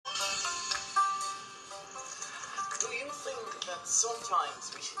that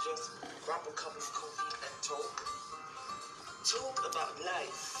sometimes we should just grab a cup of coffee and talk. Talk about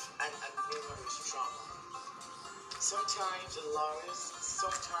life and numerous drama. Sometimes hilarious,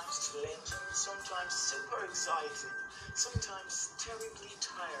 sometimes challenging, sometimes super exciting, sometimes terribly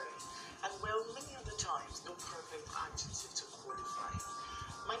tiring, and well, many other times no perfect adjective to qualify.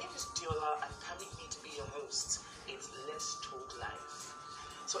 My name is Diola, and permit me to be your host. It's Let's Talk Life.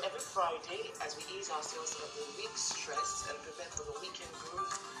 So every Friday, as we ease ourselves of the week's stress and prepare for the weekend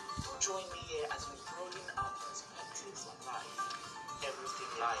groove, do join me here as we broaden our perspectives on life. Everything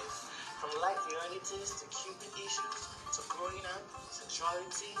life. From life realities to Cupid issues, to growing up,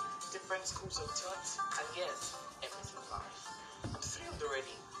 sexuality, different schools of thought, and yes, everything life. I'm thrilled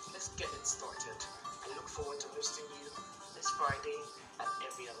already. Let's get it started. I look forward to hosting you this Friday and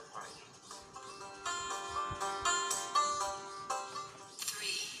every other Friday.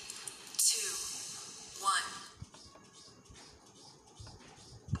 Three, two, one.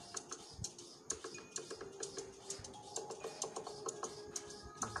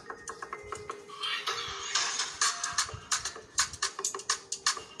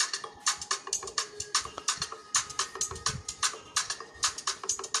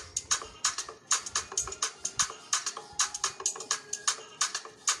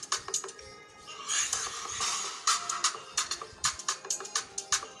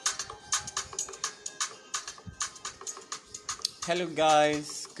 Hello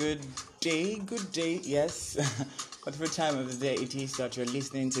guys, good day, yes. Whatever time of the day it is that you're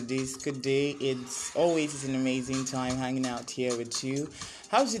listening to this, good day. It's always an amazing time hanging out here with you.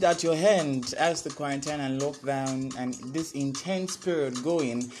 How's it at your end as the quarantine and lockdown and this intense period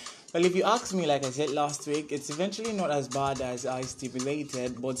going? Well, if you ask me, like I said last week, it's eventually not as bad as I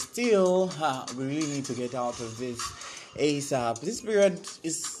stipulated, but still, we really need to get out of this ASAP. This period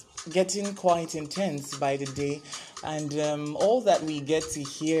is getting quite intense by the day, and all that we get to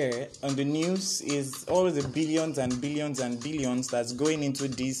hear on the news is all of the billions and billions and billions that's going into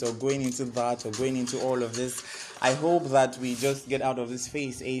this or going into that or going into all of this. I hope that we just get out of this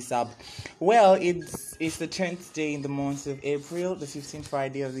phase ASAP. Well, it's the 10th day in the month of April, the 15th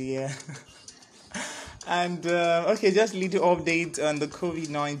Friday of the year. And just a little update on the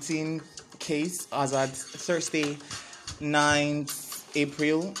COVID-19 case as at Thursday 9th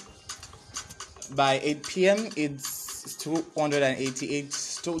April. By 8 p.m., it's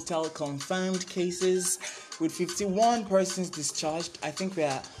 288 total confirmed cases with 51 persons discharged. I think we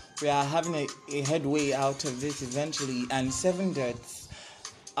are having a headway out of this eventually, and 7 deaths.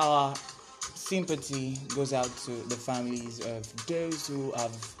 Our sympathy goes out to the families of those who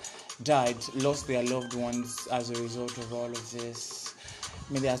have died, lost their loved ones as a result of all of this.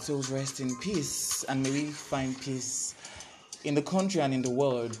 May their souls rest in peace, and may we find peace in the country and in the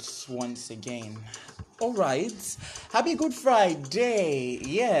world once again. All right. Happy Good Friday.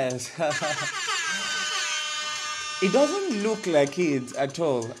 Yes. It doesn't look like it at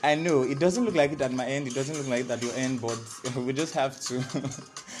all. I know. It doesn't look like it at my end. It doesn't look like it at your end, but we just have to.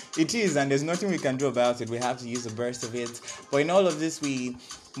 It is, and there's nothing we can do about it. We have to use a burst of it. But in all of this, we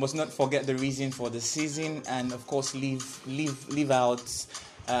must not forget the reason for the season, and of course, live out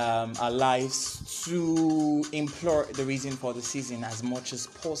our lives to implore the reason for the season as much as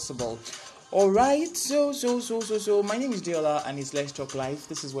possible. All right, so my name is Diola, and it's Let's Talk Life.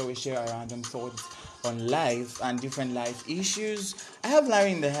 This is where we share our random thoughts on life and different life issues. I have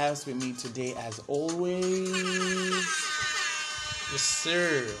Larry in the house with me today, as always. Yes,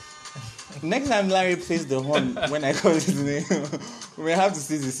 sir. Next time Larry plays the horn when I call his name, we may have to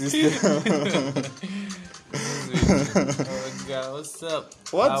see the system. Oh God, what's up?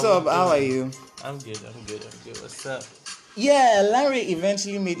 What's up? How are you? I'm good. What's up? Yeah, Larry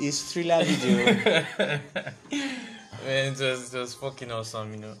eventually made his thriller video. Man, it was fucking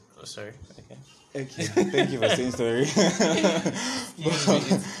awesome, you know. Oh, sorry. Okay, thank you for saying sorry.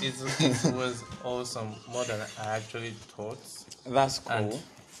 It was awesome, more than I actually thought. That's cool. And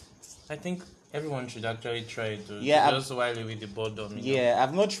I think everyone should actually try it. Yeah, just while with the boredom. Yeah,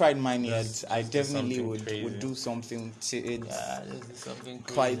 I've not tried mine yet. Just I definitely would do something to it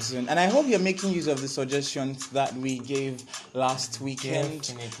quite soon. And I hope you're making use of the suggestions that we gave last weekend.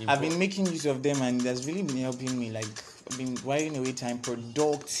 Definitely. I've been making use of them, and that's really been helping me. Like, I've been whiling away time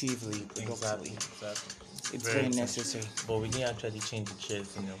productively. Exactly. It's very necessary. But we didn't actually change the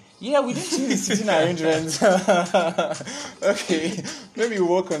chairs, you know. Yeah, we didn't change the sitting arrangements. Okay, maybe we'll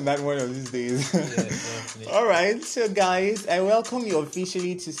work on that one of these days. Yeah, definitely. All right, so guys, I welcome you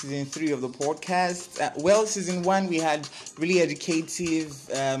officially to season 3 of the podcast. Season 1 we had really educative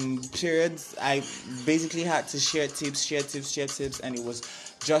periods. I basically had to share tips, and it was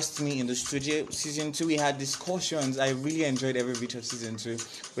just me in the studio. Season 2, we had discussions. I really enjoyed every bit of season 2.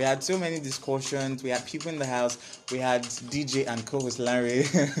 We had so many discussions. We had people in the house. We had DJ and co-host Larry.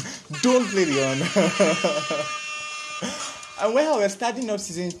 Don't play the on. And well, we're starting up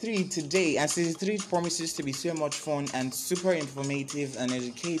season 3 today, and season 3 promises to be so much fun and super informative and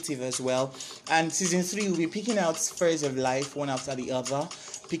educative as well. And season 3 will be picking out spheres of life one after the other,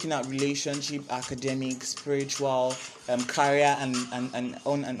 picking out relationship, academic, spiritual, career, and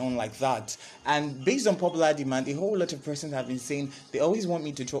on like that. And based on popular demand, a whole lot of persons have been saying they always want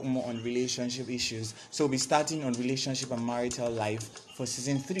me to talk more on relationship issues. So we'll be starting on relationship and marital life for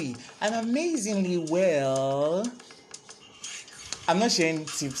season 3. And amazingly well, I'm not sharing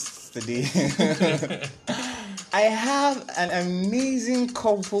tips today. I have an amazing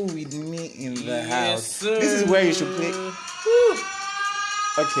couple with me in the house. Sir. This is where you should play. Woo.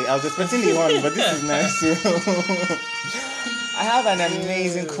 Okay, I was expecting the horn, but this is nice too. I have an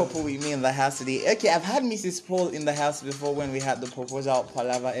amazing couple with me in the house today. Okay, I've had Mrs. Paul in the house before when we had the Proposal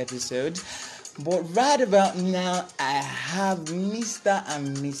Palaver episode. But right about now, I have Mr.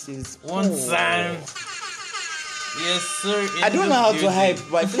 and Mrs. Paul. One time. Yes, sir. I don't know how to hype,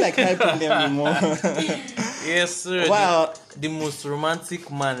 but I feel like hyping them more. Yes, sir. Wow. The most romantic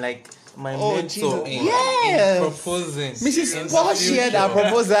man, like my Oh, mentor in proposing. Mrs. Paul shared our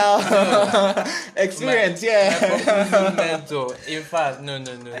proposal experience, My proposing mentor. In fact, no.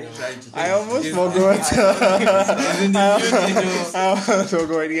 I almost forgot. I almost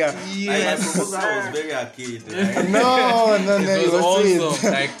forgot, yeah. My proposal was very arcade. Right? No, It was sweet.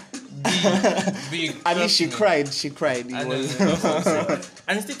 awesome. Like, big. At least she cried. It And, was.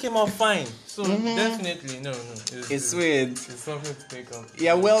 and it still came out fine. So definitely, no. It's sweet. It's something to take up.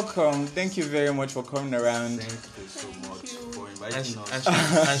 Yeah, welcome. Thank you very much for coming around. Thank you so much for And, inviting us.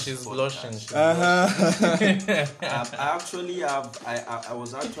 and she's blushing. I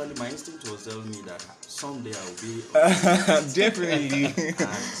was actually, my instinct was telling me that someday I'll be, Definitely.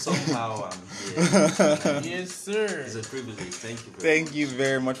 and somehow I'm here. Yes, sir. It's a privilege. Thank you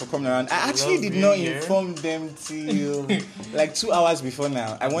very much for coming around. I actually love did being not here. inform them till like 2 hours before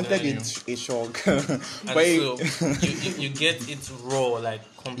now. I wanted telling it a shock. And But so you get it raw, like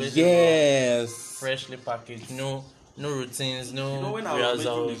completely raw, yes. freshly packaged. No routines, no You know, when I was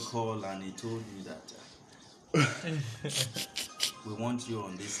making the rehearsals. call and he told me that we want you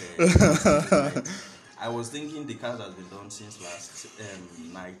on this night, I was thinking the cast has been done since last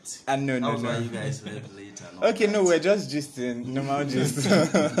night. And no. That was why you guys left late and all Okay, no, that. we're just gisting. Normal gist.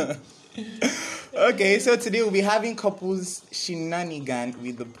 Okay, so today we'll be having couples shenanigan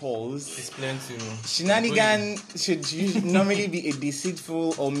with the polls. Explain to me. Shenanigan should normally be a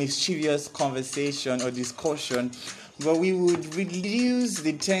deceitful or mischievous conversation or discussion, but we would reduce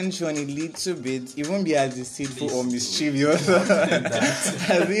the tension a little bit. It won't be as deceitful or mischievous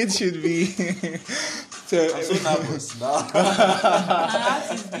as it should be. So, I'm so nervous now.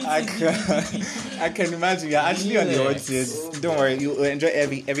 I can imagine you're actually on the Yes. audience. Don't worry, you'll enjoy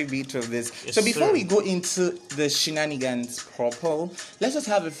every bit of this. Yes, So before sir. we go into the shenanigans proper, let's just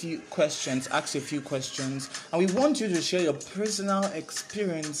have a few questions, ask you a few questions, and we want you to share your personal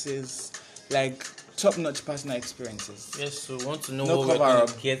experiences, like top-notch personal experiences. Yes, so we want to know No what we're cover going up.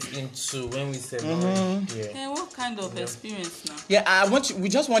 to get into when we say marriage. Yeah. And what kind of experience now? Yeah, we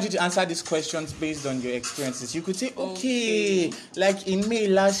just want you to answer these questions based on your experiences. You could say, okay, like in May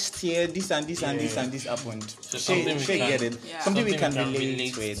last year, this and this and this Yeah. and this happened. So Shay something we can- get it. Yeah. Something we can relate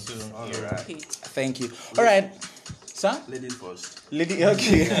relate with. to. Yeah. Alright. Okay. Thank you. All right, sir. Ladies first. Lady,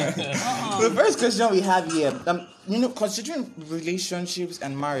 okay. So the first question we have here, considering relationships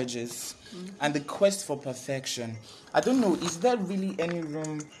and marriages and the quest for perfection, I don't know, is there really any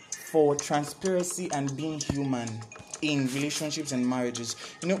room for transparency and being human in relationships and marriages?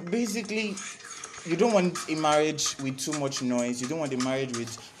 Basically, you don't want a marriage with too much noise. You don't want a marriage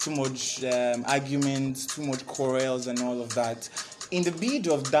with too much arguments, too much quarrels, and all of that. In the bid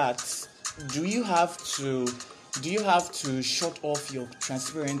of that, do you have to shut off your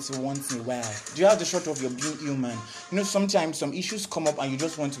transparency once in a while? Do you have to shut off your being human? Sometimes some issues come up and you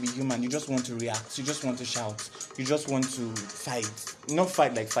just want to be human. You just want to react. You just want to shout. You just want to fight. Not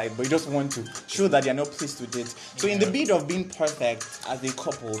fight like fight, but you just want to show that you're not pleased with it. So in the bid of being perfect as a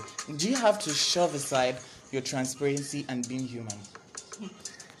couple, do you have to shove aside your transparency and being human?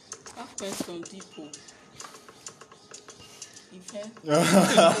 That question, people.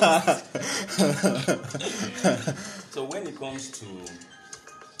 So when it comes to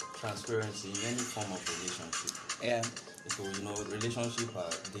transparency in any form of relationship, Yeah. so relationship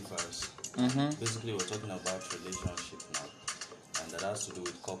differs. Basically, we're talking about relationship now, and that has to do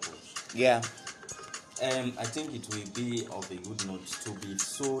with couples. Yeah. I think it will be of a good note to be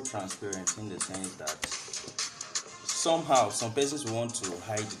so transparent in the sense that somehow some persons want to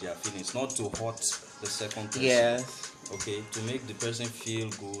hide their feelings, not to hurt the second person. Yes. Okay, to make the person feel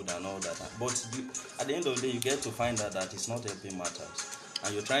good and all that. But at the end of the day, you get to find out that it's not helping matters,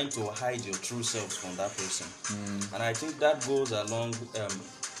 and you're trying to hide your true selves from that person. And I think that goes along.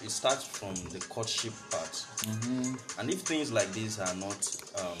 It starts from the courtship part. And if things like this are not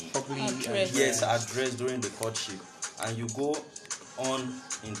Probably addressed during the courtship, and you go on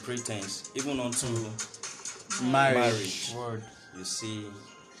in pretense, even onto marriage, Word. you see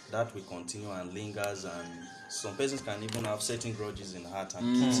that will continue and lingers, and some persons can even have certain grudges in heart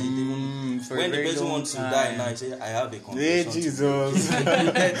and keeps it even for a when the very person long wants to time. die now. I say I have a Hey, confession. Jesus.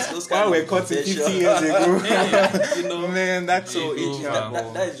 Those Why kind we're of cutting 50 confession. years ago? You know, Man, that's so Ego.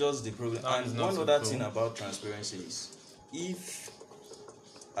 that is just the problem. That is And not one so other cool. thing about transparency is if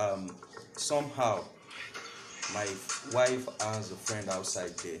somehow my wife has a friend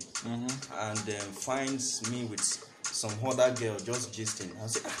outside there and finds me with some other girl just gisting, I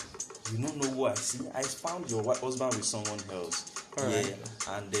say, you don't know who I see. I found your husband with someone else. Alright.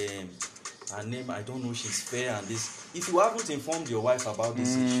 And her name, I don't know, she's fair and this. If you haven't informed your wife about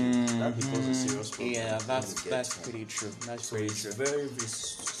this issue, that becomes a serious problem. Yeah, when that's you get home. pretty true. That's So pretty it's true. very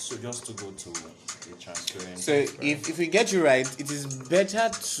so just to go to the transparent. So if we get you right, it is better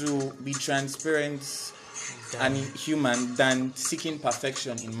to be transparent and human than seeking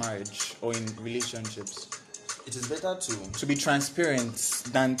perfection in marriage or in relationships. it is better to To be transparent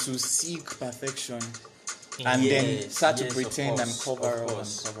than to seek perfection and then start to yes, pretend of and course, cover of up and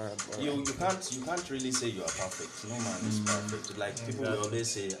course. cover up. You can't really say you are perfect. No man is perfect. Like people will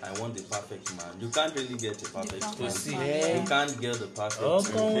always say, I want the perfect man. You can't really get a perfect man. perfect see. man. You can't get the perfect Oh,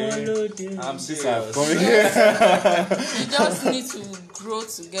 man. come on, Lord, dear. I'm These are serious. You just need to grow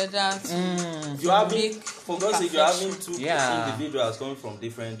together to You having, make for God's sake, you're having two Yeah. individuals coming from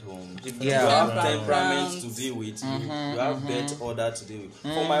different homes. You Yeah. have Different temperaments backgrounds. to deal with. You have birth order to deal with.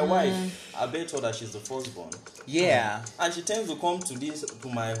 For my wife, I birth order, she's the firstborn. Yeah. And she tends to come to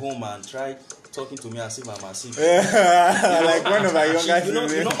my home and try talking to me as if I'm a sibling. Like one of our younger You know,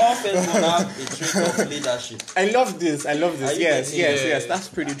 siblings. all firstborn have a trait of leadership. I love this. Are you Yes, getting yes, it? that's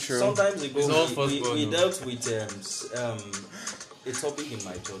pretty true. Sometimes It's all ago, we firstborn, dealt with a topic in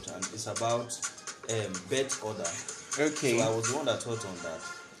my church, and it's about birth order. Okay. So I was the one that taught on that.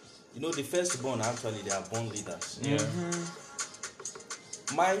 You know, the firstborn, actually, they are born leaders. Yeah.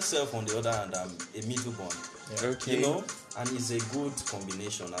 Myself, on the other hand, I'm a middleborn. Okay. You know, and it's a good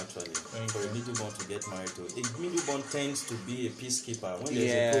combination actually for a middleborn to get married to. A middleborn tends to be a peacekeeper. When there's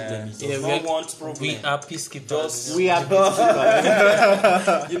Yeah. a problem, he does Yeah, not want problem. We are peacekeepers. Just We are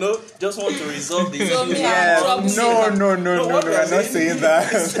you know, just want to resolve the So issue. me, Yeah. I'm troublemaker. No, what we are I'm not saying saying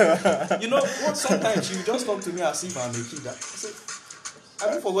that. You know what? Sometimes you just talk to me as if I'm a kid. I say,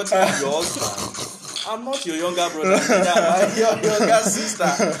 have you forgotten I'm your husband? I'm not your younger brother. I'm your younger sister.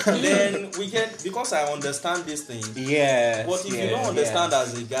 Then we get, because I understand these things. Yes. But if you don't understand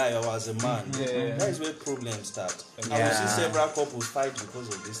as a guy or as a man, that is where problems start. And we Yeah. see several couples fight because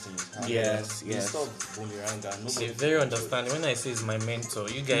of these things. And, Yes, they yes. stop boomerang and See, nobody. very understanding. When I say he's my mentor,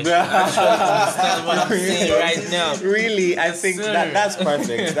 you guys should actually understand what I'm saying right now. Really, I think sir. that's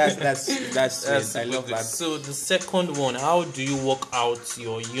perfect. That's sweet. I love super good. that. So the second one, how do you work out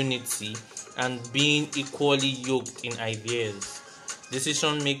your unity and being equally yoked in ideas,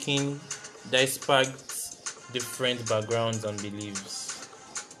 decision making, despite different backgrounds and beliefs?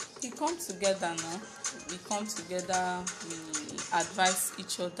 We come together now. We come together, we advise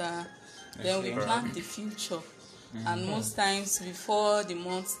each other, then we plan the future. And most times before the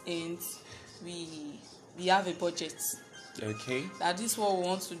month ends, we have a budget. Okay. That is what we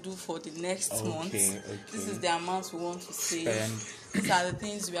want to do for the next month. Okay. This is the amount we want to save. Spend. These are the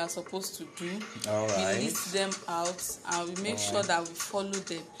things we are supposed to do. All right. We list them out and we make sure that we follow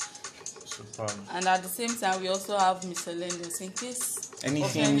them. Super. And at the same time, we also have miscellaneous in case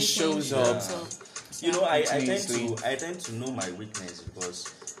Anything shows up. You know, I Continuously. tend to know my weakness because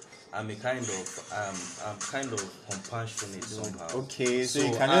I'm kind of compassionate somehow. Okay, so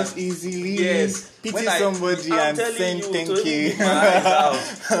you So, can just easily pity when somebody I'm and telling send you, thank to you. even put my eyes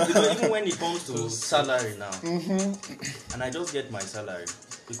out. You know, even when it comes to salary now, and I just get my salary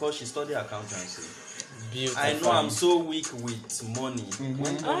because she studied accountancy. Beautiful. I know I'm so weak with money.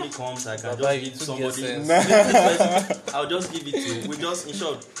 When money comes, I can Baba, just you give took somebody. your I'll just give it to. We just, in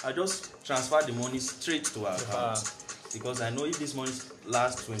short, I just transfer the money straight to her account because I know if this money,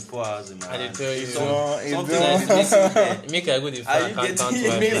 last 24 hours in my I dey hand. tell you. Something don't. that is missing there. Make I go the Are you account getting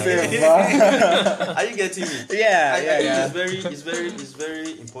wife me? like. Are you getting me? Yeah, I yeah. think it's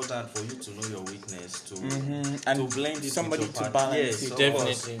very important for you to know your weakness to And blend it somebody with to your balance partner. Yes, it. of Definitely.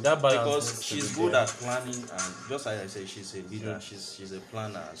 course. That balance Because needs to she's be good there. at planning, and just like I say, she's a leader. She's a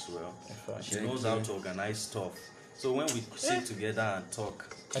planner as well. And she knows how to organize stuff. So when we sit together and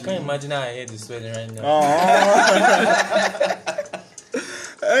talk, I can't imagine how I hear the sweating right now.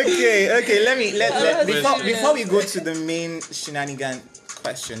 Okay. Let Let's before we go to the main shenanigan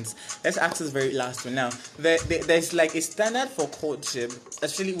questions, let's ask this very last one now. There's like a standard for courtship,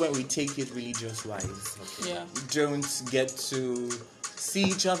 especially when we take it religious wise. Yeah. We don't get to see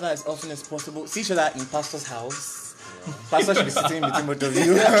each other as often as possible. See each other in pastor's house. Pastor should be sitting between both of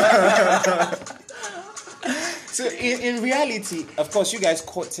you. So in reality, of course, you guys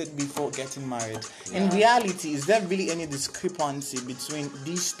courted before getting married. In reality, is there really any discrepancy between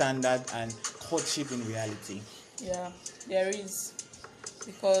this standard and courtship in reality? Yeah, there is.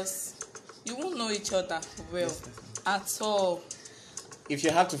 Because you won't know each other well at all. If you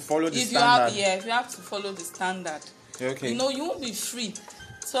have to follow the If you standard, have to follow the standard. okay. You know, you won't be free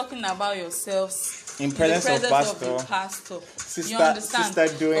talking about yourselves In presence of the pastor. pastor. Sister- You understand?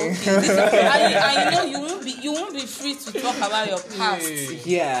 sister doing. Okay. And you know you won't be free to talk about your past.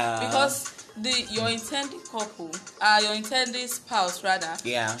 Yeah. Because your intended couple, your intended spouse rather,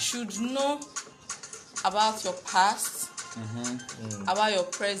 Yeah. should know about your past, about your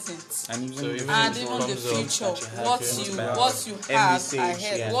present, and even So the even and if it even the comes up future, that you have what to you about what you have envisage,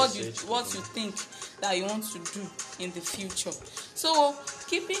 ahead, yeah. what you think that you want to do in the future. So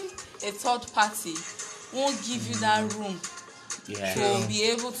keeping a third party won't give you that room yeah. to be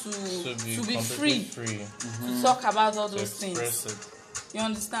able to be free to talk about all those things. Express it. You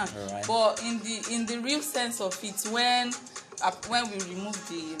understand? Alright. But in the real sense of it, when we remove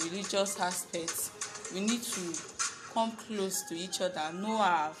the religious aspects, we need to come close to each other, know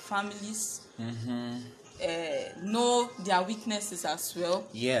our families, know their weaknesses as well.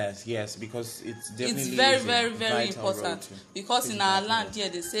 Yes, because it's definitely It's very, is a very, very vital role important to- because it's in our vital land role. here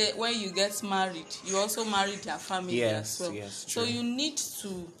they say when you get married, you also marry their family Yes, as well. yes, So true. you need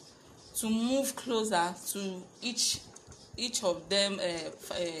to move closer to each of them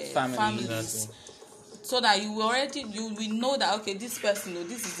families. So that you will know that okay, this person,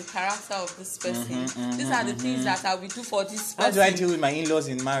 this is the character of this person. These are the things that I will do for this person. How do I deal with my in-laws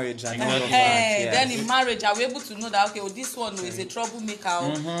in marriage and all of that? Yeah. Then in marriage, I'll be able to know that okay, this one is a troublemaker,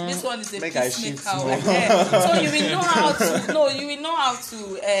 this one is a Make I shift peacemaker. more. So you will know how to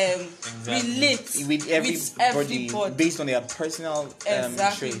relate with everybody based on their personal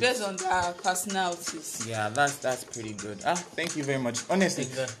exactly traits. based on their personalities. Yeah, that's pretty good. Thank you very much. Honestly,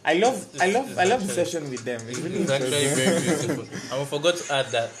 Exactly. I love the actually- session with them. It's really It's actually interesting. very beautiful. And we forgot to add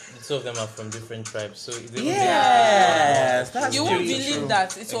that the two of them are from different tribes. So it's even Yes, that's You won't really believe true.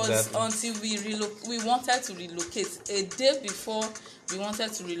 that it was Exactly. until we wanted to relocate. A day before we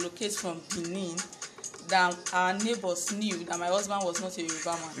wanted to relocate from Benin, that our neighbors knew that my husband was not a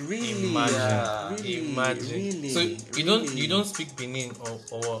Yoruba man. Really, Imagine. really. So you don't speak Benin or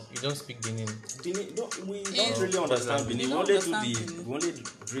what? You don't speak Benin. Benin, we Yeah. don't really understand Benin. We We don't only do understand Benin. we only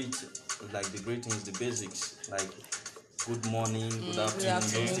greet like the greetings, the basics, like good morning, good afternoon.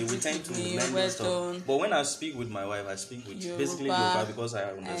 afternoon, Those things. We good tend to evening, learn well this stuff. done. But when I speak with my wife, I speak with basically Yoruba Yoruba because I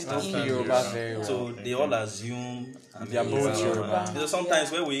understand English. Yoruba very well. So they all assume They are both Yoruba. So sometimes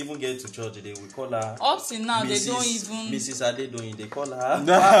when we even get to church, we call her Up till now, they Mrs. don't even. Mrs. Adedoyin. They call her.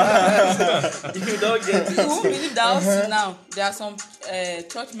 You don't get You won't it. believe that up till now, there are some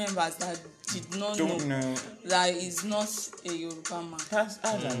church members that did not Don't know know. that he's not a Yoruba man. That's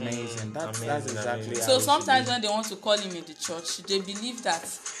amazing. That's exactly. how So it sometimes should when they want to call him in the church, they believe that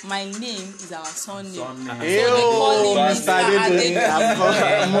my name is our son name. be. So they call him Mr.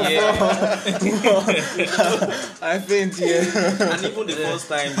 I think yeah. And even the first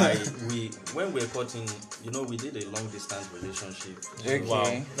time when we were cutting, we did a long distance relationship. Okay.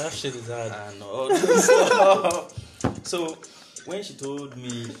 Wow, that shit is hard. And all this stuff. So when she told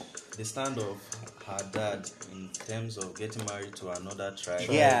me the stand of her dad in terms of getting married to another tribe,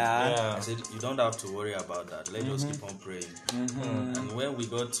 Yeah. I said you don't have to worry about that. Let's just keep on praying. And when we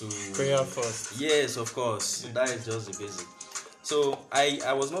got to Prayer first. yes, of course, that is just the basic. So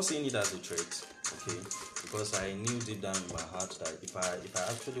I was not seeing it as a trait, okay, because I knew deep down in my heart that if I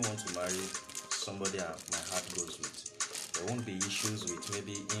actually want to marry somebody my heart goes with, there won't be issues with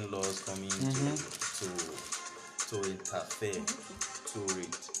maybe in-laws coming to interfere to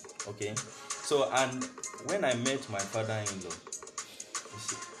it. Okay. So and when I met my father-in-law,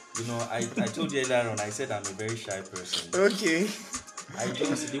 I told you earlier on, I said I'm a very shy person. Okay.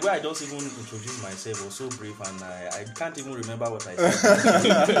 the way I just even introduced myself was so brief, and I can't even remember what I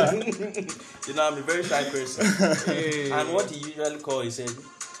said. You know, I'm a very shy person. And what he usually called, he said,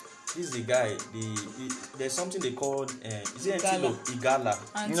 this is the guy. There's something they call is it antelope? Igala.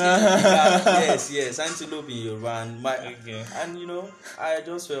 Yes, antelope in Yoruba. And you know, I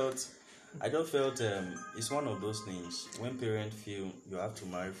just felt it's one of those things when parents feel you have to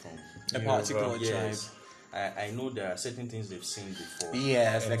marry from A particular tribe. I know there are certain things they've seen before.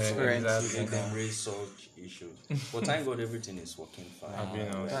 Yes, experience. To make them raise such issues. But thank God everything is working fine.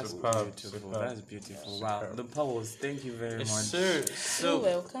 That's beautiful. That's beautiful. Wow. The pause. Thank you very much. Sir, You're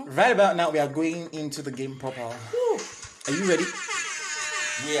welcome. Right about now, we are going into the game proper. Are you ready?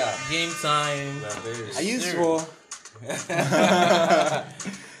 Yeah. game time. We are very Are you sure?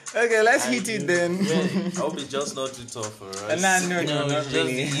 Okay, let's hit it then. I hope it's just not too tough for us. No, No, not it's just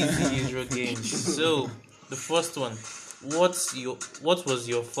really. the easy usual games. So, the first one. What was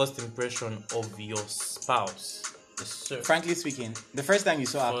your first impression of your spouse? Yes, sir. Frankly speaking, the first time you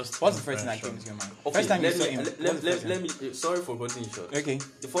saw her, First what's the first thing that impression. came to your mind? Okay, First time you let saw me, him. let, what's the let, first let thing? me, sorry for cutting you short. Okay.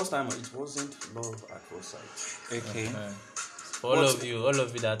 The first time, it wasn't love at first sight. Okay. All of you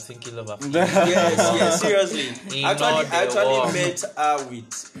that are thinking of a Yes, seriously. In I all the actually world. met her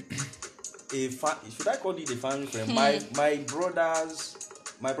with should I call it a family friend?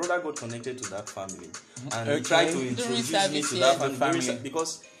 My brother got connected to that family, and he tried to introduce me to that family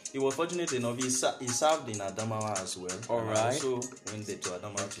because he was fortunate enough. He served in Adamawa as well. All right. I also went there to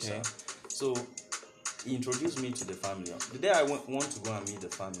Adamawa to serve. So he introduced me to the family. The day I went to go and meet the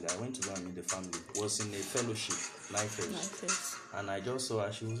family, was in a fellowship, night. And I just saw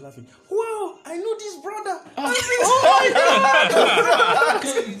her, she was laughing. Wow, I know this brother.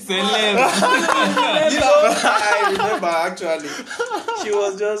 I remember actually. She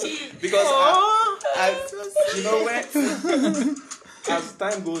was just because when as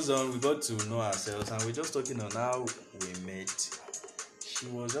time goes on, we got to know ourselves, and we're just talking on how we met. She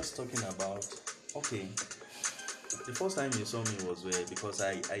was just talking about, okay, the first time you saw me was where, because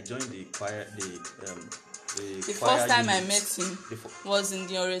I joined the choir, the first time I met him was in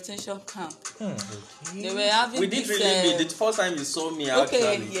the orientation camp. They were having we did really meet. The first time you saw me, actually.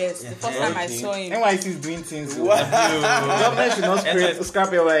 Okay, yes, the first time I saw him. NYC is doing things. Government should not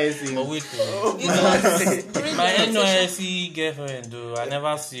scrap your NYC. But wait, It was my NYC girlfriend, though, I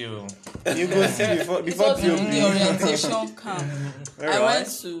never see you. You go see before it was in the POP. orientation camp. I Alright. went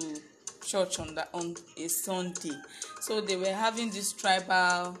to church on a Sunday, so they were having this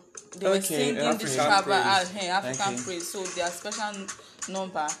tribal. They were singing this tribal African praise. So their special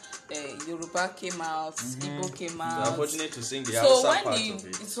number, Yoruba came out, Igbo came We are out. fortunate to sing the So Hausa when part it of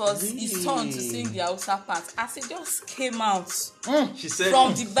it. was his turn to sing the Hausa part, as it just came out She said,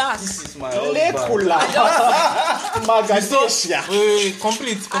 from the back, this is my husband. Lekula. Magadosia. Wait,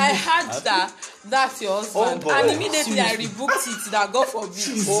 complete. I heard that's your husband, boy. and immediately I rebuked it. That God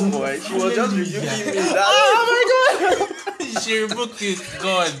forbid. Oh boy, she was just rebuking me. She rebuked it,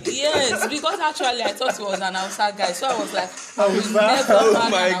 God. Yes, because actually I thought he was an Hausa guy, so I was like, I will never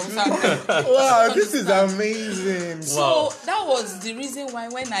marry an Hausa guy. Wow, this is amazing. So that was the reason why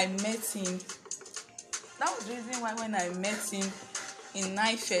when I met him in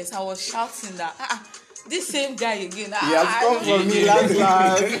Night Fest, I was shouting that this same guy again. He has come for me last.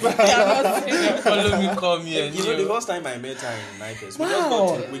 Follow me, come here. You know, the first time I met her in Night Fest,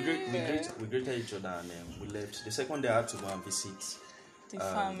 we greeted each other, and we left. The second day I had to go and visit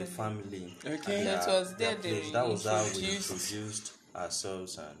the family. Okay. That was there place. they That was how we introduced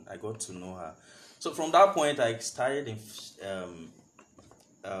ourselves, and I got to know her. So from that point, I started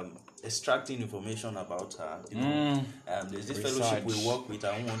extracting information about her. You know, there's this fellowship we work with.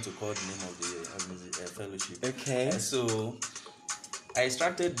 I don't want to call the name of the fellowship. Okay. So I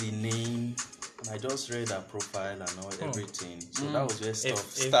extracted the name, and I just read her profile and everything. So that was where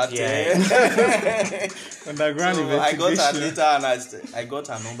stuff started. Underground So I got her investigation. later, and I got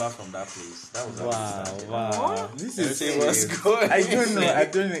her number from that place. That was how it started. Wow. This is Everything was serious. going. I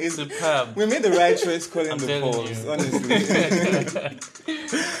don't know. It's Superb. we made the right choice calling I'm the telling polls, you. honestly.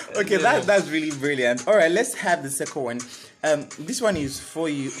 Okay, that's really brilliant. All right, let's have the second one. This one is for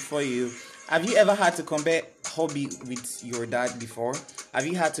you. Have you ever had to compare hobby with your dad before? Have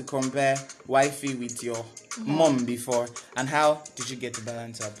you had to compare wifey with your mom before? And how did you get to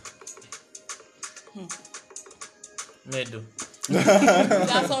balance up? Medo. There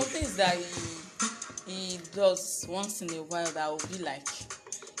are some things that he does once in a while that will be like,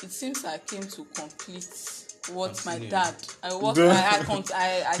 it seems I came to complete what my dad. I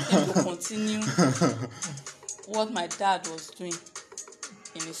came to continue what my dad was doing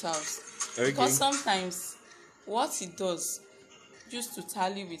in his house. Okay. Because sometimes what he does, used to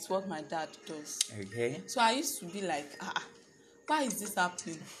tally with what my dad does. Okay. So I used to be like, why is this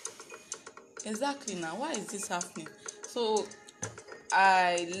happening? Exactly now, why is this happening? So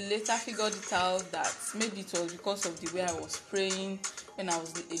I later figured it out that maybe it was because of the way I was praying when I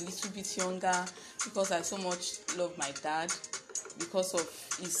was a little bit younger, because I so much love my dad, because of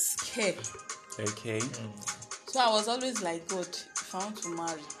his care. Okay. So I was always like, God, if I want to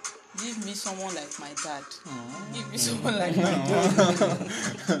marry, give me someone like my dad. Give me someone like my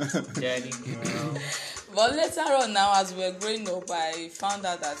dad. Daddy girl. But later on now, as we were growing up, I found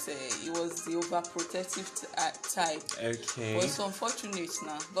out that he was the overprotective type. Okay. But it's unfortunate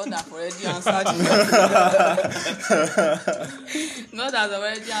now. God has already answered God has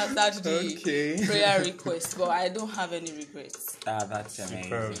already answered the prayer request. But I don't have any regrets. That's amazing.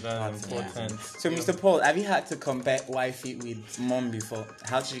 Superb, that's important. So, Mr. Paul, have you had to compare wifey with mom before?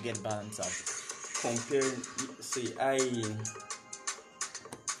 How did you get balance up? Comparing, see, I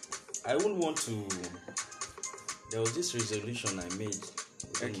wouldn't want to. There was this resolution I made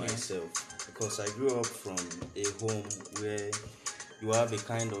within myself, because I grew up from a home where you have a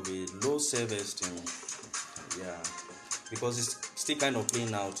kind of a low self-esteem. Yeah, because it's still kind of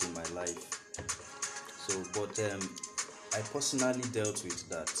playing out in my life. So, but I personally dealt with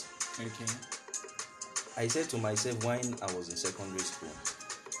that. Okay. I said to myself when I was in secondary school,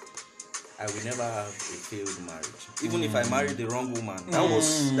 I will never have a failed marriage. Even if I married the wrong woman. That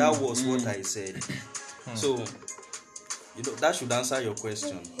was what I said. So, that should answer your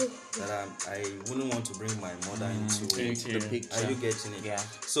question. That I wouldn't want to bring my mother into the picture. Are you getting it? Yeah.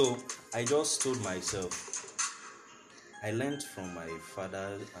 So, I just told myself, I learned from my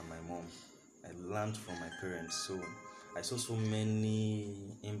father and my mom. I learned from my parents. So, I saw so many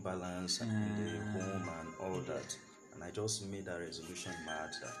imbalance in the home and all that. And I just made a resolution in my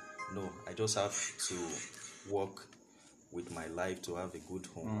heart that, no, I just have to work with my life to have a good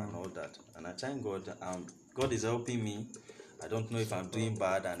home and all that. And I thank God, God is helping me. I don't know if I'm doing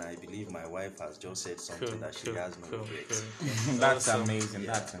bad, and I believe my wife has just said something that she has no regrets. That's amazing.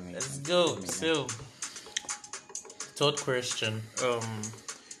 Yeah. That's amazing. Let's go. So, third question.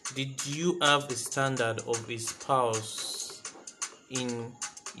 Did you have a standard of a spouse in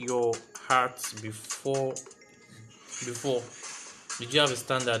your heart before? Did you have a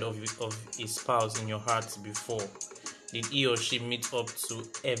standard of a spouse in your heart before? Did he or she meet up to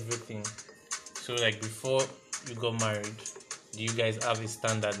everything? So, like, before you got married, do you guys have a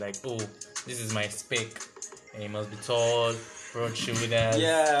standard like, oh, this is my spec, and he must be tall, broad shoulders,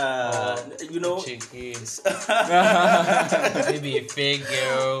 cheeky, maybe a fake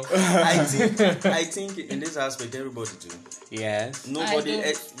girl? I think in this aspect, everybody do. Yes. Nobody,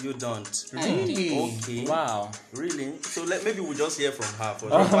 you don't. Really? Okay. Wow. Really? So maybe we just hear from her.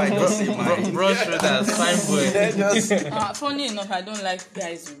 For I just say mine. Broad shoulders, fine boy. Funny enough, I don't like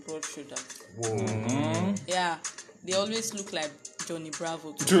guys with broad shoulders. Whoa. Yeah, they always look like Johnny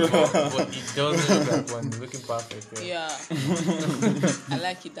Bravo. But it doesn't look like one. He's looking perfect. Yeah. I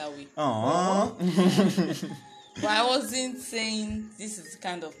like it that way. Aww. But I wasn't saying this is the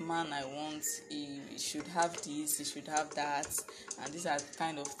kind of man I want. He should have this, he should have that, and these are the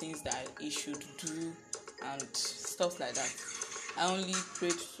kind of things that he should do, and stuff like that. I only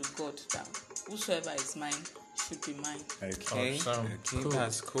prayed to God that whosoever is mine should be mine. Okay. Awesome. Okay, Cool.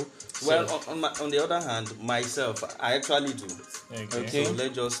 that's cool. Well, on the other hand, myself, I actually do. Okay. So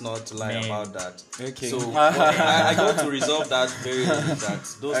let's just not lie about that. Okay. So I got to resolve that very early, that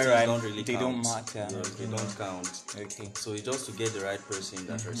those things Alright. don't really They count. don't matter. Yeah, they don't count. Okay. So it's just to get the right person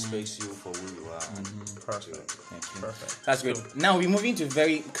that respects you for who you are. Perfect. Okay. Perfect. That's good. Now we're moving to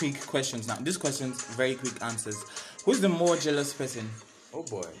very quick questions. Now, these questions, very quick answers. Who's the more jealous person? Oh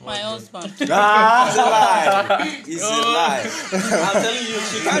boy. My husband. It's a lie. It's a lie. I'm telling you,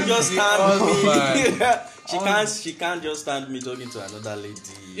 she can't just stand me. She can't just stand me talking to another lady.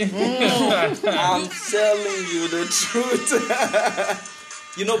 I'm telling you the truth.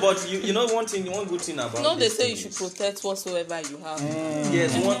 But you know one good thing about No, they this say thing you should is- protect whatsoever you have.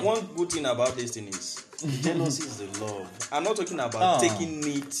 Yes, one good thing about this thing is jealousy is the love. I'm not talking about taking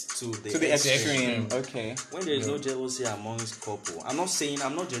it to the extreme. Okay. When there is no jealousy amongst couple, I'm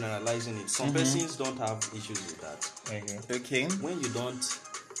not generalizing it. Some persons don't have issues with that. Okay. When you don't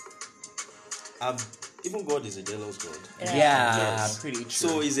have, even God is a jealous God. Yeah, Yes. pretty true.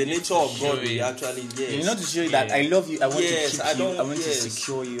 So it's the nature of show God. We it. actually you know, to show you that I love you, I want Yes, to keep I you, don't- I want to yes.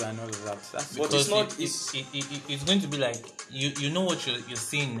 secure you and all of that. That's But Because it's not. it's going to be like you know what you're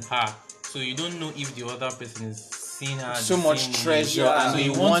seeing in her, so you don't know if the other person is seeing her so the much same way. treasure, Yeah. and So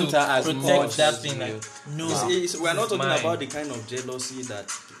you you want her as protect much that as thing, you. like no. We're not it's talking mine. about the kind of jealousy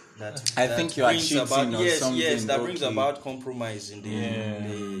I think you are brings cheating about, or something. Yes, that brings Okay. about compromise in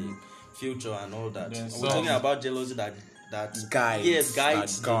the future and all that. Yeah, We're talking about jealousy that Guides,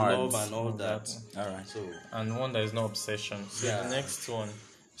 guides that the love guards. and all that. All right. So And one that is no obsession. So Yeah. the next one.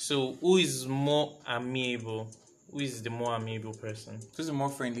 So who is more amiable? Who is the more amiable person? Who's a more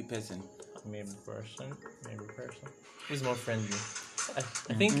friendly person? Amiable person. Who's more friendly? I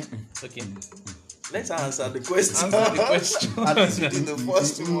think. Okay. let's answer the question. Answer the question. At least we did the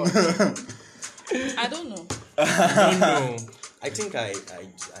first one. I don't know. I don't know. I think I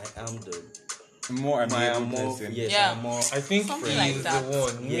am the More amiable more person. yes, Yeah. I'm more I think Something he's like that. the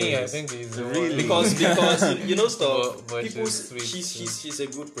one. Me, I Yes. think he's the Really? one. because you know stuff. But People she's sweet, she's a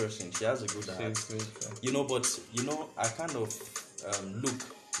good person. She has a good heart. She's sweet. You know, but I kind of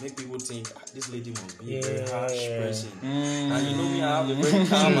make people think this lady must be a very harsh Yeah. person. And you know me, I have a very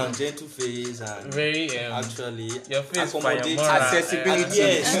calm and gentle face and Very actually your face accommodating. by your moral. Accessibility.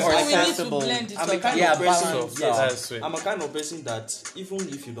 Yes. And Or so we need to accessible. blend it I'm a up. kind Yeah, of person. balance. Yes, That's sweet. I'm a kind of person that even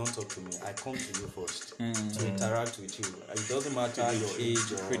if you don't talk to me, I come to you first to interact with you. It doesn't matter your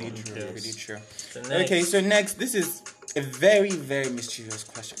age or Pretty true. Yes. Pretty true. The next- Okay, so next, this is a very, very mischievous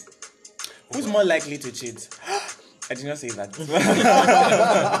question. Who's more likely to cheat? I did not say that.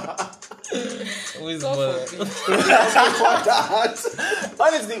 Who is Go more? for it.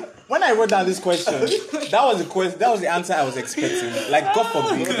 Honestly, when I wrote down this question, that was the question. That was the answer I was expecting. Like, God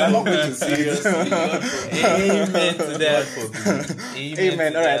forbid, I'm not going to see it. Amen to that.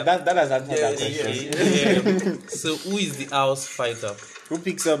 Amen. to All right, that. that has answered that question. Yeah. So who is the house fighter? Who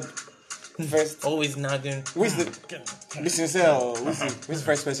picks up first? Always nagging. Who is the? Be sincere. Who's the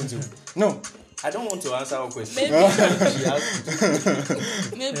first person to? No. I don't want to answer our question. Maybe, She has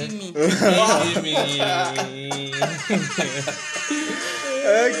maybe me.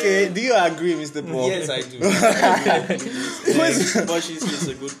 Okay. Do you agree, Mr. Paul? Yes, I do. Yes, but she's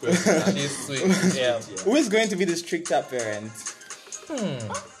a good person. She's sweet. Yeah. Who is going to be the stricter parent?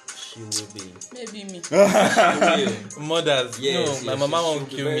 She will be. Maybe me. Mothers. Yes, no, my yes, mama she'll won't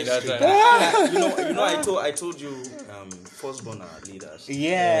be kill very me that strict. time. I told you, firstborn are leaders.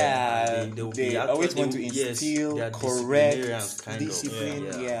 Yeah, They will they be always actually- want to yes, instill, they are correct, disciplinarians, kind of. discipline.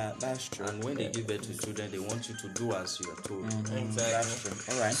 Yeah. Yeah, that's true. And when they give birth to children, they want you to do as you are told. Exactly. That's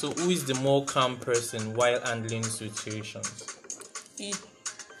true. All right. So who is the more calm person while handling situations? He.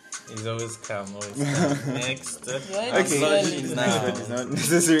 He's always calm. Next. Right? Okay, Slowly. now. it's not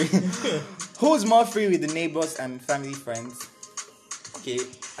necessary. Who's more free with the neighbors and family friends? Okay,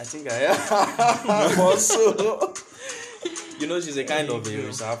 I think I am also. You know, she's a kind of a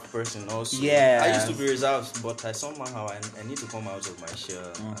reserved person also. Yeah. I used to be reserved, but I somehow I need to come out of my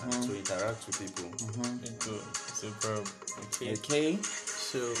shell to interact with people. Superb. Okay. Okay.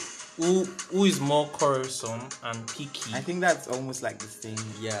 So who is more quarrelsome and picky? I think that's almost like the same.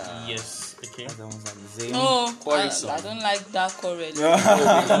 Yeah. Yes. Okay. That's almost like the same. No, Quarrelsome. I don't like that quarrel. We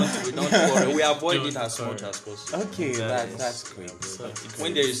don't quarrel. We avoid Don't it as quarrel. much as possible. Okay, That that's great. So it's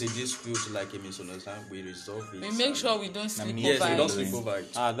When there is a dispute, like a misunderstanding, we resolve it. We make sure we don't sleep Yes, over we don't it. sleep over it.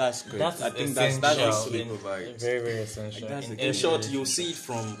 Ah, that's great. that's I think that's essential. actually Sleep over it. Very, very essential. That's the In short, you see it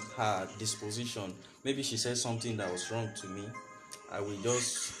from her disposition. Maybe she said something that was wrong to me.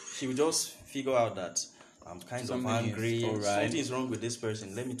 She will just figure out that I'm kind Something of is angry. alright. Something is wrong with this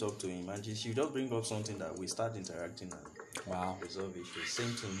person. Let me talk to him. And she will just bring up something that we start interacting and Wow. resolve issues. Same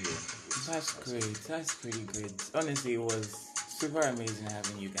thing here. That's great. That's pretty good. Honestly, it was super amazing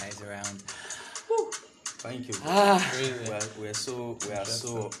having you guys around. Thank you. Really. We are so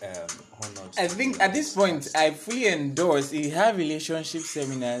honored. I think at this point, I fully endorse. If you have relationship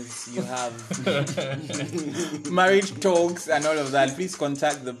seminars, you have marriage talks and all of that, please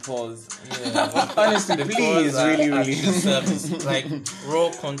contact the Pauls. Yeah. Honestly, The please, calls are really, at really. your service. Like raw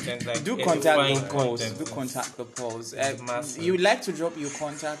content, like Do contact edifying the Pauls. content. Do contact the Pauls. It's massive. You would like to drop your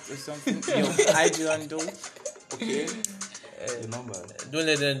contact or something? Your IG handle? Okay. Your number. Don't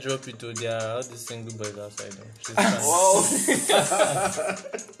let them drop it to their all the single boys outside. She's fine.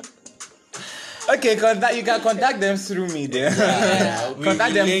 Okay, you can contact them through me there. We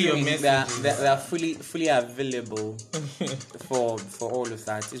Contact them relay through your me. messages. They are fully available for all of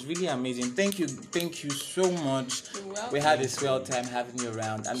that. It's really amazing. Thank you so much. You're welcome. We had a swell time having you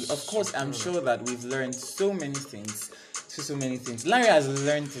around, and of course, I'm sure that we've learned so many things. So many things. Larry has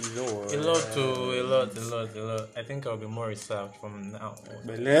learned a lot. A lot. I think I'll be more reserved from now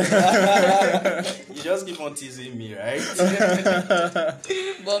on. You just keep on teasing me, right?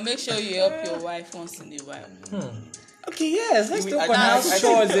 But make sure you help your wife once in a while. Okay, yes, let's talk on I house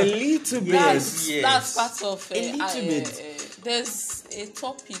chores a little bit. That's part of A little bit. There's a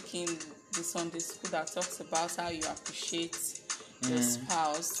topic in the Sunday school that talks about how you appreciate your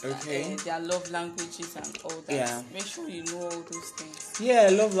spouse, Okay. their love languages and all that. Yeah. Make sure you know all those things. Yeah,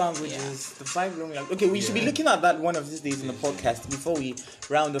 love languages. The 5 love languages. Okay, we should be looking at that one of these days in the podcast before we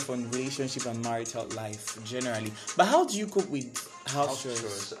round off on relationship and marital life generally. But how do you cope with house chores?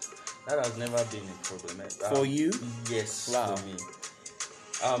 Chores. That has never been a problem. For you? Yes, Wow. for me.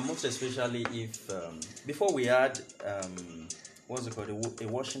 Most especially if before we had what's it called, a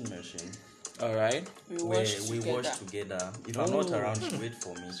washing machine All right. We where wash we together. wash together. If I'm not around, she wait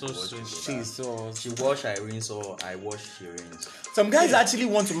for me So to wash sweet. together. She's so. She wash, I rinse, or I wash, she rinse. Some guys actually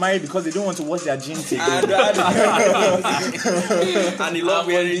want to marry because they don't want to wash their jeans again. And he love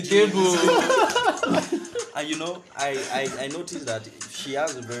wearing jeans. And you know, I noticed that she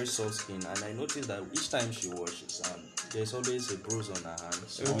has a very soft skin, and I noticed that each time she washes, there's always a bruise on her hand.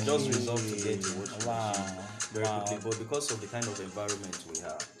 So we just resolved to get the washing machine very quickly. But because of the kind of environment we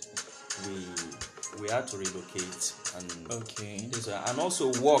have, we had to relocate and Okay. and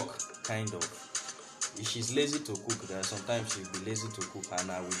also work kind of. If she's lazy to cook, there are sometimes she'll be lazy to cook, and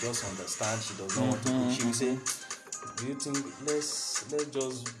I will just understand she does not want to cook. She will say, "Do you think let's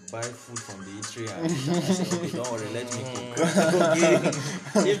just buy food from the eatery?" And I say, "Okay, don't worry, let me cook."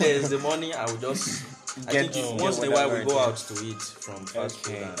 If there is the money, I will just. I think once in a while we go out to eat from fast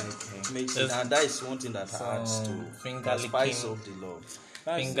food, and makes it, and that is one thing that adds to finger spice licking. of the love.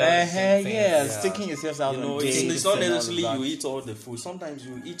 Yeah, sticking yourself out You on know, dates. it's not and all necessarily of you that. eat all the food. Sometimes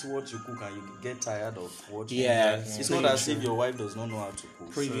you eat what you cook and you get tired of what you Yeah, eat. It's pretty not as true. if your wife does not know how to cook.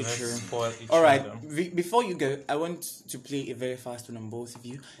 Pretty Let's true. spoil each All right. other. Before you go, I want to play a very fast one on both of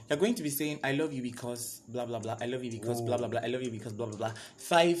you. You're going to be saying, "I love you because blah blah blah. I love you because blah blah blah. I love you because blah blah blah."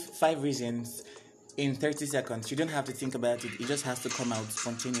 Five reasons in 30 seconds. You don't have to think about it. It just has to come out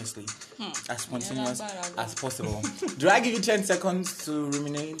spontaneously, as spontaneous Yeah, as possible. Do I give you 10 seconds to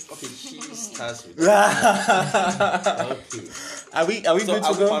ruminate? Okay, she starts with that. Okay. Are we So good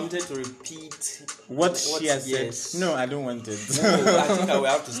are to we go? permitted to repeat What she has yes. said? No, I don't want it. No, I think I will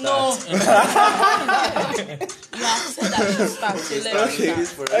have to No. start. You have said I should start. So let me Okay,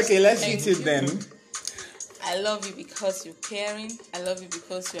 start. okay, let's Thank hit it you. then. I love you because you're caring. I love you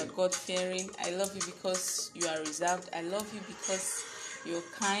because you are God-fearing. I love you because you are reserved. I love you because you're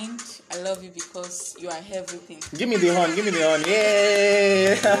kind. I love you because you are everything. Give me the horn,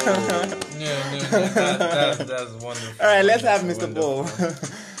 Yay! That's wonderful. All right, let's have Mr. Paul.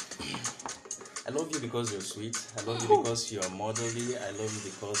 I love you because you're sweet. I love you because you are motherly. I love you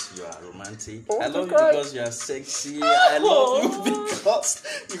because you are romantic. I love you because you are sexy. I love you because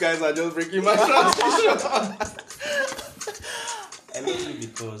you guys are just breaking my transition. I love you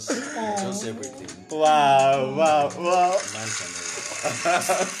because you're just everything. Wow. Man can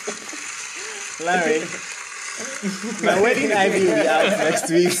Larry, my wedding ivy will be out next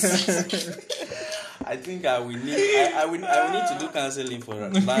week. I think I will need. I will need to do counseling for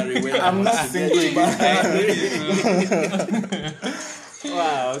Larry when I'm not to get single. back.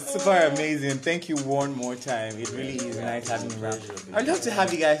 Wow, super amazing. Thank you one more time. It really is nice having you around. I'd love to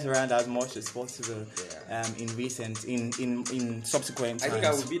have you guys around as much as possible in subsequent I times. think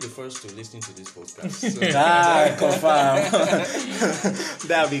I will be the first to listen to this podcast. So. Confirm.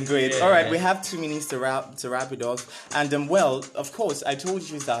 That'd be great. All right, we have 2 minutes to wrap it up. And well, of course, I told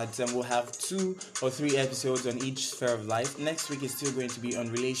you that we'll have 2 or 3 episodes on each sphere of life. Next week is still going to be on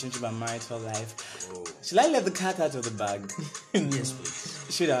relationship and marital life. Oh. Should I let the cat out of the bag? Yes, please.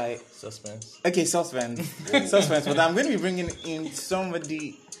 Should I? Suspense. Okay, suspense. Suspense. But I'm going to be bringing in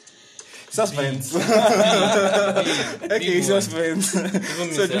somebody. Suspense. Okay, suspense. Even me,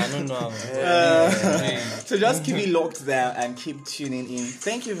 So say, I don't know. So just keep it locked there and keep tuning in.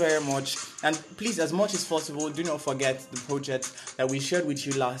 Thank you very much. And please, as much as possible, do not forget the project that we shared with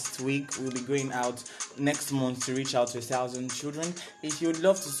you last week. We'll be going out next month to reach out to 1,000 children. If you would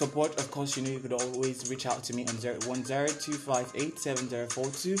love to support, of course, you could always reach out to me on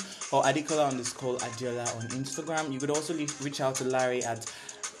 010-258-7042 or Adikola_Adiola on Instagram. You could also reach out to Larry at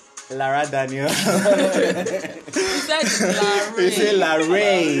Lara Daniel. You said Larry. You say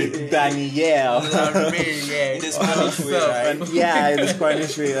Larry Danielle. In the Spanish way, right? Yeah, in the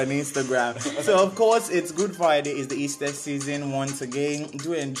Spanish way on Instagram. So of course, it's Good Friday. It's the Easter season once again.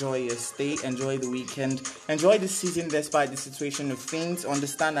 Do enjoy your stay. Enjoy the weekend. Enjoy the season despite the situation of things.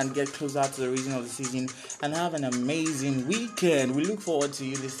 Understand and get closer to the reason of the season. And have an amazing weekend. We look forward to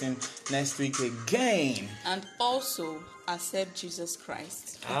you listening next week again. And also accept Jesus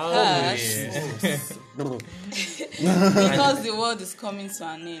Christ. Because the world is coming to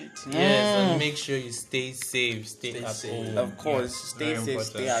an end. Yes, and make sure you stay safe. Stay at safe. home. Of course, Yeah, stay very safe,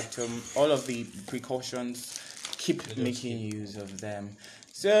 important. stay at home. All of the precautions, keep making use of them.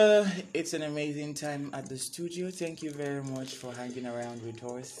 So it's an amazing time at the studio. Thank you very much for hanging around with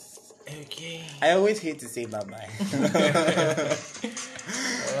us. Okay. I always hate to say bye-bye.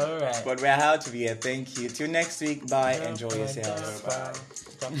 All right. But we're out of here. Thank you. Till next week. Bye. Enjoy yourselves. Bye.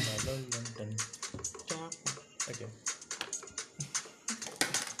 Okay.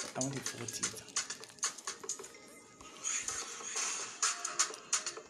 I want it 40.